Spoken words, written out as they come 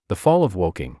The Fall of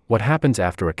Woking: What Happens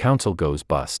After a Council Goes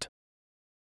Bust.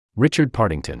 Richard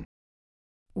Partington.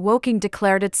 Woking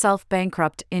declared itself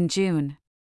bankrupt in June.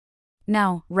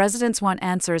 Now, residents want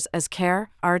answers as care,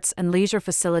 arts, and leisure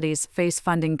facilities face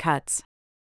funding cuts.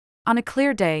 On a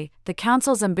clear day, the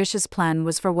council's ambitious plan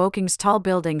was for Woking's tall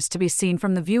buildings to be seen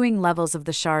from the viewing levels of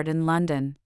the Shard in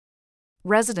London.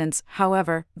 Residents,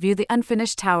 however, view the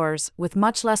unfinished towers with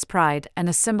much less pride and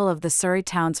a symbol of the Surrey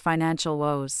town's financial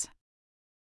woes.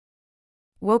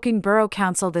 Woking Borough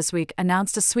Council this week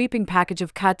announced a sweeping package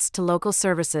of cuts to local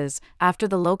services after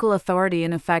the local authority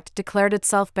in effect declared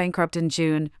itself bankrupt in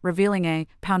June, revealing a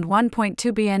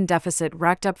 £1.2 billion deficit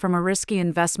racked up from a risky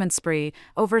investment spree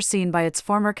overseen by its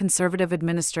former Conservative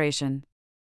administration.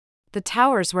 The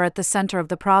towers were at the centre of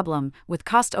the problem, with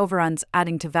cost overruns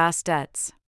adding to vast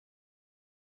debts.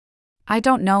 "I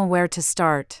don't know where to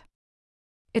start.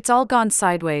 It's all gone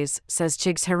sideways," says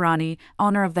Chigs Hirani,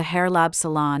 owner of the Hair Lab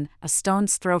salon, a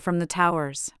stone's throw from the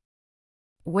towers.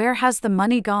 "Where has the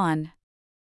money gone?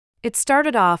 It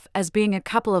started off as being a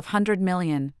couple of £100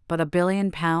 million, but £1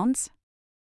 billion?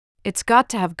 It's got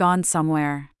to have gone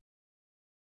somewhere."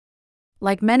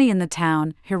 Like many in the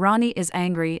town, Hirani is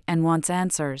angry and wants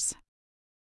answers.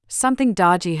 "Something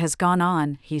dodgy has gone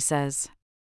on," he says.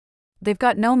 "They've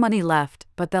got no money left,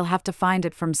 but they'll have to find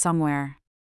it from somewhere.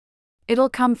 It'll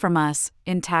come from us,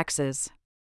 in taxes."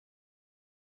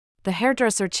 The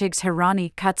hairdresser Chigs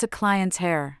Hirani cuts a client's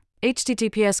hair.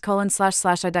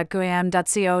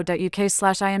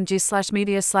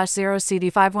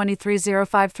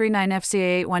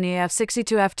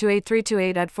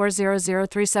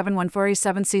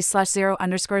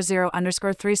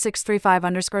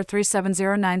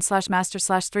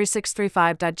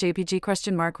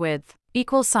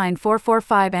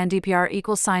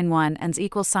 (1 and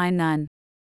 $none).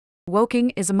 Woking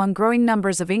is among growing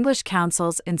numbers of English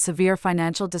councils in severe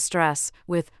financial distress,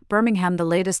 with Birmingham the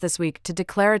latest this week to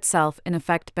declare itself in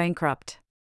effect bankrupt.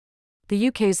 The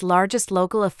UK's largest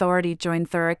local authority joined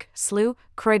Thurrock, Slough,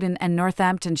 Croydon and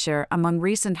Northamptonshire among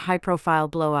recent high-profile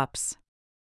blow-ups.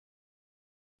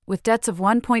 With debts of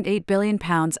 £1.8 billion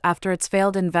after its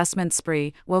failed investment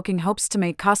spree, Woking hopes to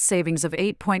make cost savings of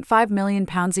 £8.5 million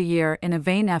a year in a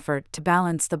vain effort to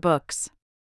balance the books.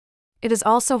 It is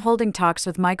also holding talks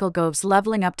with Michael Gove's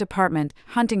Levelling Up department,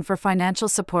 hunting for financial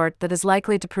support that is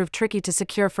likely to prove tricky to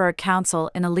secure for a council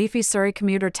in a leafy Surrey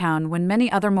commuter town when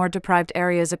many other more deprived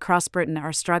areas across Britain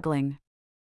are struggling.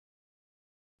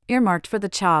 Earmarked for the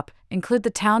chop include the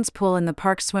town's pool and the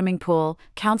park swimming pool,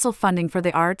 council funding for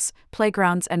the arts,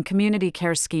 playgrounds and community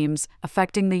care schemes,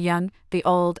 affecting the young, the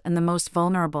old and the most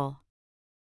vulnerable.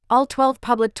 All 12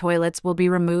 public toilets will be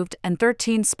removed and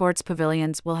 13 sports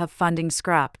pavilions will have funding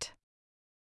scrapped.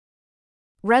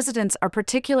 Residents are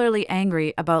particularly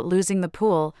angry about losing the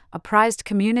pool, a prized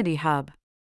community hub.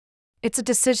 It's a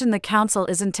decision the council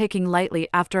isn't taking lightly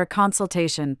after a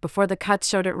consultation before the cuts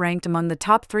showed it ranked among the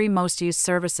top 3 most used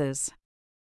services.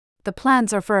 The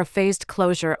plans are for a phased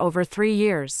closure over 3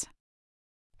 years.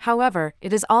 However,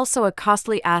 it is also a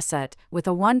costly asset, with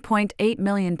a £1.8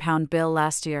 million bill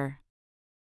last year.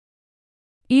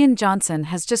 Ian Johnson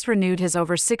has just renewed his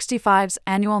over 65s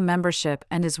annual membership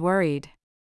and is worried.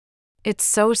 "It's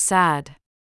so sad.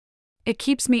 It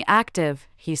keeps me active,"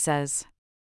 he says.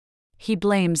 He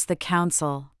blames the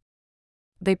council.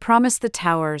 They promised the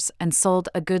towers and sold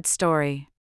a good story.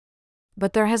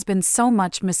 But there has been so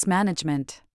much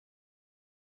mismanagement.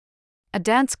 A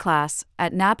dance class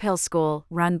at Knaphill School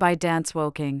run by Dance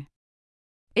Woking.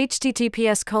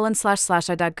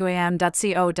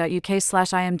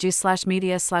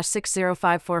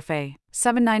 https://i.goam.co.uk/img/media/6054fe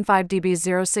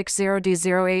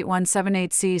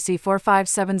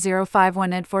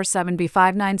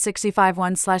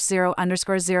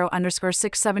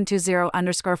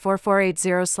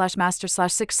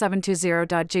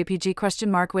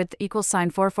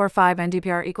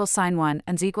NDPR=1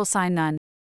 and $none.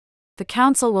 The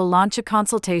council will launch a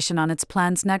consultation on its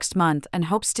plans next month and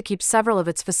hopes to keep several of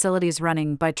its facilities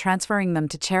running by transferring them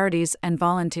to charities and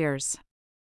volunteers.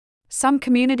 Some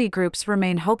community groups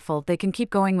remain hopeful they can keep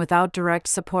going without direct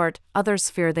support, others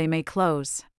fear they may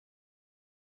close.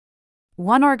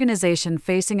 One organization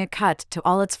facing a cut to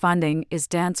all its funding is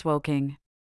Dance Woking.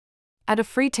 At a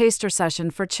free taster session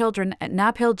for children at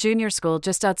Knaphill Junior School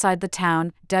just outside the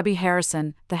town, Debbie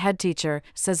Harrison, the head teacher,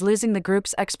 says losing the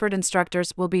group's expert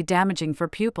instructors will be damaging for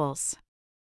pupils.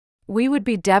 "We would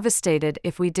be devastated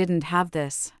if we didn't have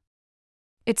this.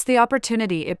 It's the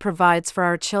opportunity it provides for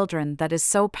our children that is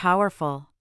so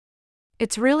powerful.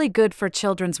 It's really good for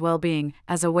children's well-being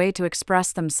as a way to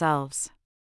express themselves.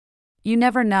 You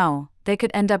never know, they could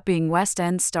end up being West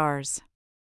End stars."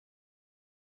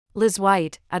 Liz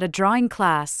White, at a drawing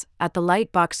class, at the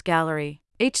Lightbox Gallery.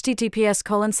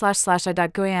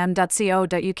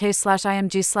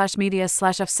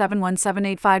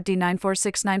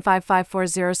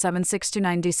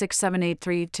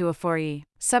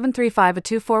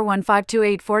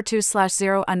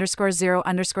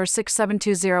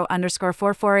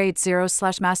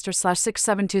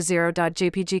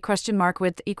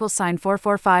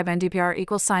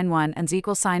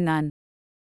 NDPR=1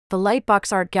 The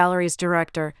Lightbox Art Gallery's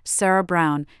director, Sarah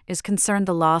Brown, is concerned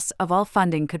the loss of all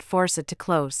funding could force it to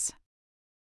close.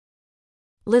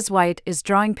 Liz White is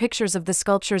drawing pictures of the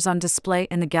sculptures on display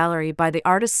in the gallery by the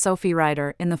artist Sophie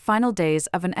Ryder in the final days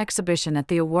of an exhibition at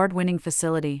the award-winning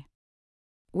facility.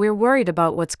 "We're worried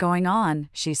about what's going on,"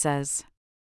 she says.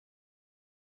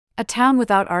 "A town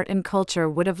without art and culture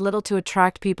would have little to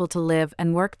attract people to live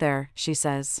and work there," she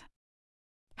says.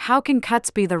 "How can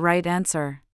cuts be the right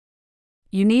answer?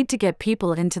 You need to get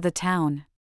people into the town.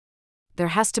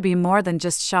 There has to be more than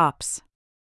just shops."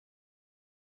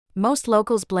 Most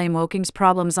locals blame Woking's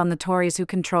problems on the Tories who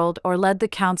controlled or led the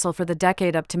council for the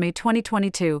decade up to May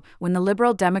 2022, when the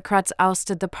Liberal Democrats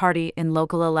ousted the party in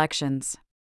local elections.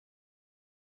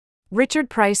 Richard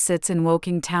Price sits in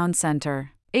Woking Town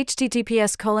Centre.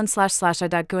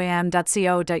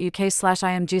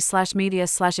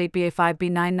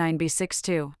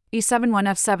 https://.goam.co.uk/img/media/8ba5b99b62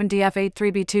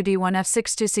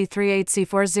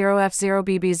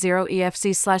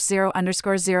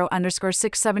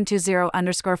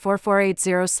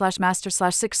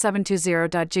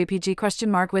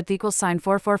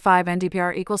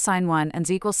 NDPR=1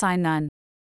 and none.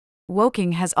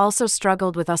 Woking has also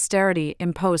struggled with austerity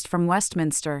imposed from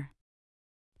Westminster.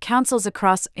 Councils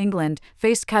across England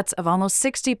faced cuts of almost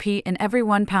 60p in every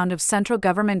 £1 of central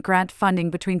government grant funding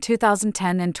between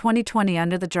 2010 and 2020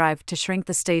 under the drive to shrink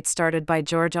the state started by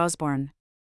George Osborne.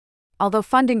 Although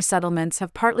funding settlements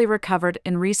have partly recovered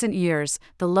in recent years,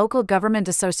 the Local Government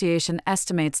Association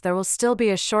estimates there will still be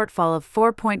a shortfall of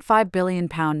 £4.5 billion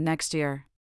next year.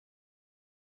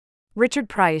 Richard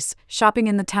Price, shopping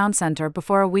in the town centre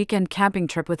before a weekend camping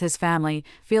trip with his family,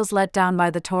 feels let down by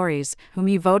the Tories, whom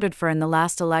he voted for in the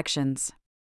last elections.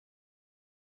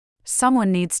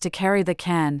 "Someone needs to carry the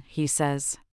can," he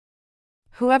says.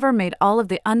 "Whoever made all of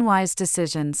the unwise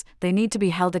decisions, they need to be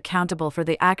held accountable for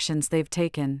the actions they've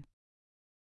taken."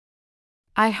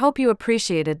 I hope you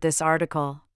appreciated this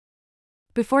article.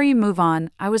 Before you move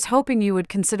on, I was hoping you would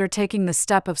consider taking the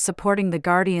step of supporting The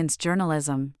Guardian's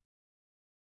journalism.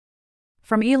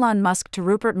 From Elon Musk to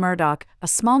Rupert Murdoch, a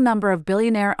small number of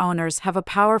billionaire owners have a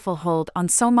powerful hold on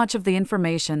so much of the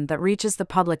information that reaches the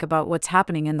public about what's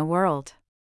happening in the world.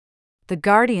 The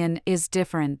Guardian is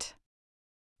different.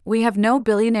 We have no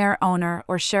billionaire owner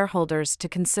or shareholders to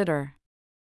consider.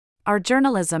 Our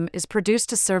journalism is produced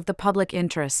to serve the public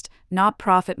interest, not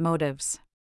profit motives.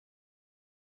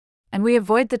 And we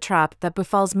avoid the trap that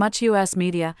befalls much U.S.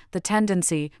 media, the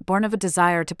tendency, born of a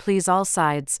desire to please all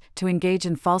sides, to engage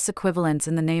in false equivalence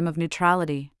in the name of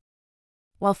neutrality.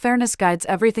 While fairness guides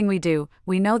everything we do,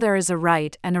 we know there is a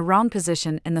right and a wrong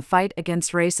position in the fight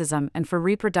against racism and for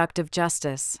reproductive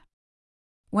justice.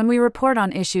 When we report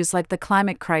on issues like the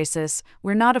climate crisis,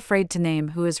 we're not afraid to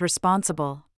name who is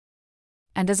responsible.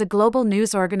 And as a global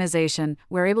news organization,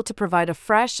 we're able to provide a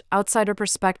fresh, outsider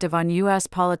perspective on U.S.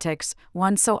 politics,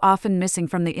 one so often missing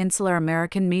from the insular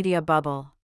American media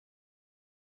bubble.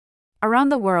 Around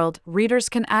the world, readers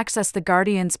can access The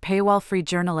Guardian's paywall-free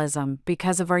journalism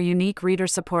because of our unique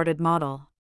reader-supported model.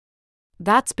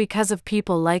 That's because of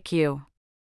people like you.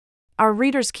 Our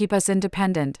readers keep us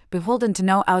independent, beholden to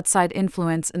no outside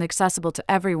influence and accessible to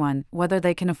everyone, whether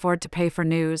they can afford to pay for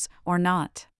news or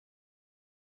not.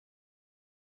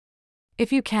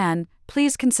 If you can,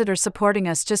 please consider supporting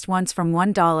us just once from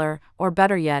 $1, or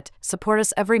better yet, support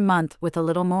us every month with a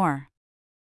little more.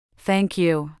 Thank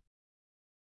you.